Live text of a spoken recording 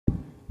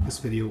This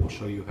video will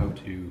show you how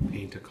to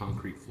paint a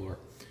concrete floor.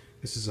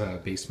 This is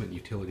a basement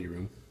utility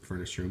room,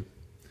 furnace room,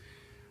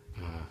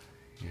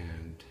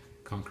 and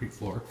concrete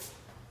floor.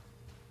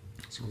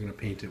 So we're going to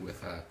paint it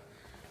with a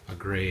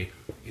gray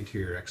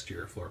interior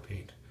exterior floor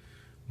paint,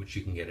 which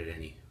you can get at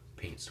any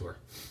paint store.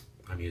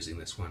 I'm using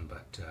this one,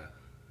 but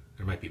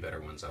there might be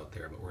better ones out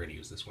there, but we're going to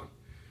use this one.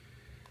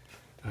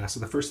 So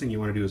the first thing you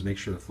want to do is make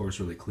sure the floor is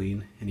really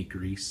clean. Any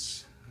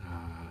grease,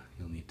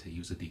 you'll need to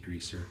use a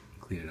degreaser and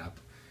clean it up.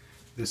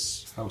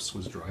 This house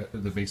was dry,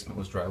 the basement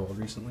was drywalled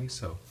recently,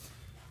 so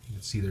you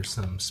can see there's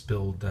some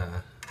spilled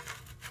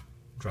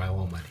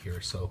drywall mud here,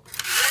 so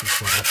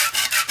just want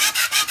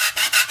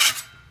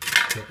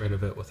to get rid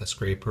of it with a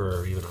scraper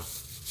or even a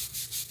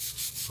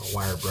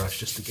wire brush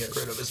just to get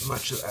rid of as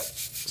much of that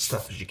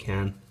stuff as you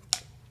can.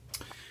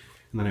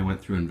 And then I went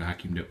through and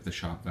vacuumed it with a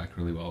shop vac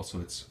really well, so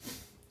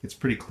it's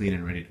pretty clean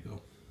and ready to go.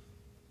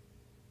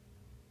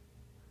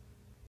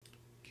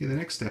 Okay, the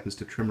next step is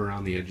to trim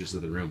around the edges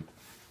of the room.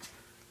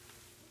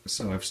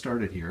 So I've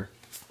started here,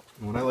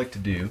 and what I like to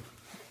do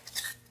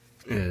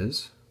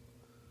is,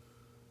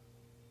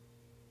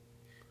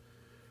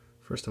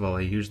 first of all,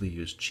 I usually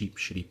use cheap,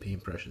 shitty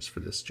paintbrushes for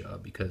this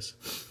job because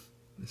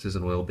this is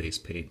an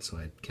oil-based paint, so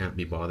I can't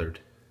be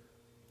bothered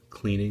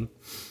cleaning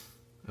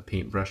a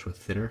paintbrush with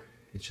thinner.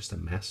 It's just a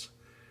mess.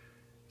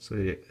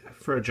 So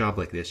for a job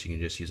like this, you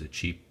can just use a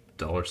cheap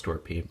dollar store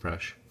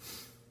paintbrush,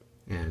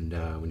 and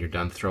when you're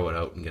done, throw it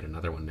out and get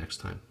another one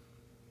next time.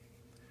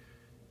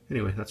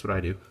 Anyway, that's what I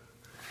do.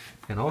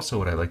 And also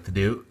what I like to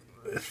do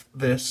with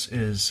this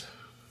is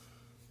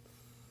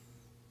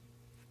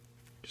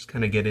just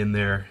kind of get in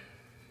there,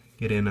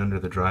 get in under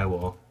the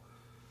drywall.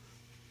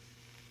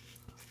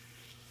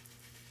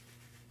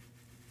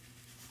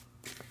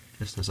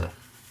 Just as a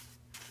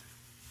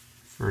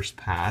first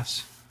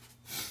pass.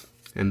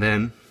 And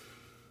then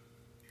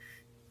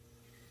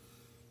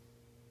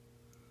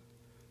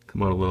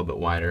come out a little bit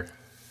wider.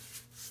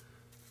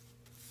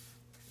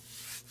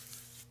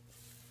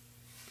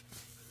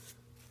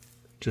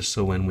 Just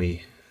so when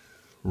we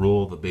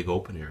roll the big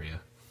open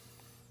area,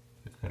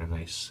 we've got a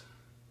nice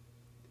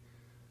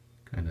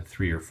kind of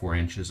 3 or 4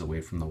 inches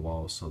away from the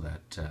wall, so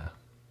that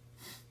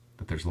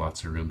that there's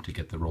lots of room to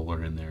get the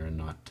roller in there and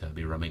not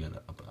be rubbing it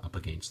up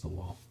against the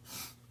wall.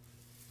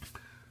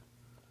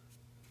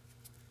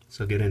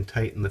 So get in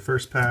tight in the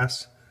first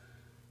pass,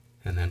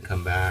 and then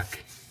come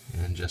back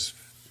and just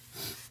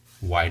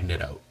widen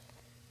it out.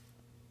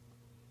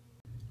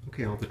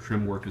 Okay, all the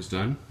trim work is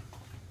done.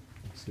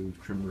 So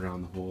we've trimmed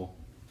around the whole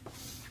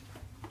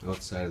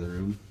outside of the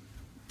room,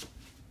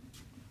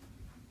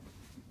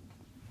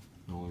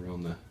 all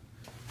around the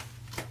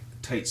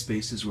tight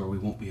spaces where we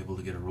won't be able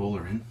to get a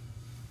roller in,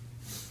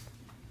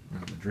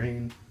 around the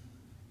drain.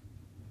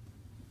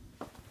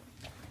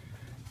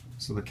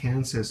 So the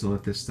can says to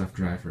let this stuff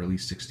dry for at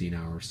least 16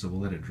 hours, so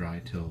we'll let it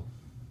dry till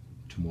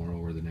tomorrow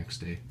or the next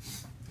day,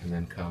 and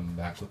then come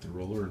back with the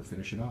roller and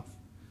finish it off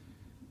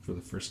for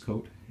the first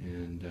coat,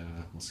 and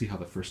we'll see how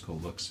the first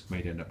coat looks.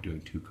 Might end up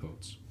doing 2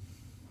 coats.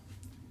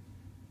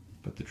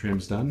 But the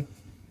trim's done.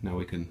 Now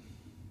we can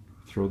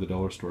throw the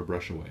dollar store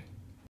brush away.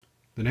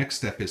 The next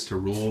step is to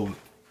roll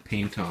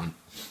paint on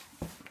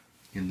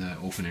in the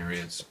open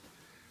areas.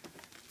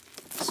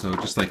 So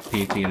just like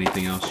painting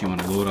anything else, you want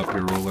to load up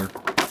your roller.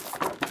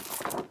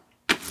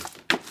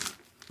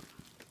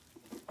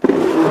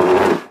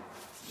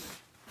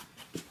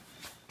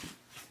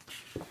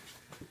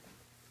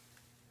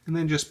 And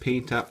then just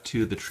paint up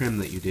to the trim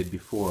that you did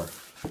before,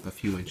 a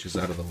few inches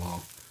out of the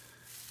wall.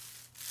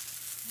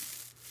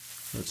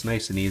 So it's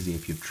nice and easy.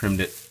 If you've trimmed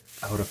it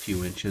out a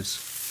few inches,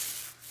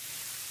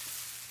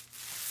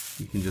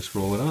 you can just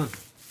roll it on.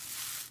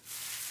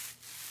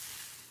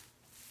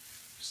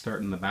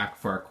 Start in the back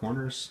far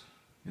corners.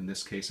 In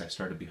this case, I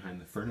started behind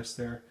the furnace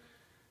there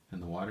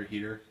and the water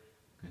heater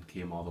and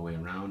came all the way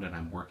around, and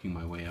I'm working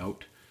my way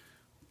out.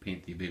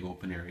 Paint the big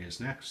open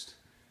areas next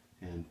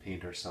and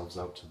paint ourselves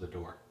out to the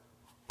door.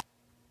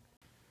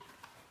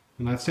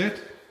 And that's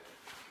it.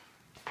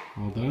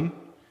 All done.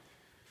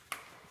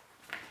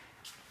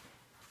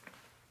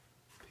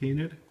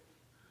 Painted.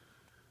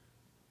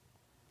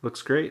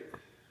 Looks great.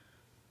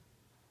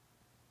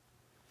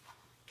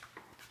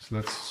 So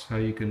that's how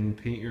you can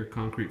paint your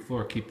concrete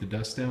floor. Keep the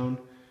dust down,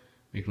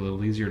 make it a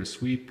little easier to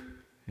sweep,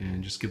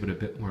 and just give it a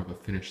bit more of a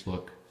finished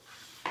look.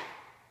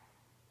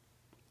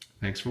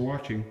 Thanks for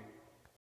watching.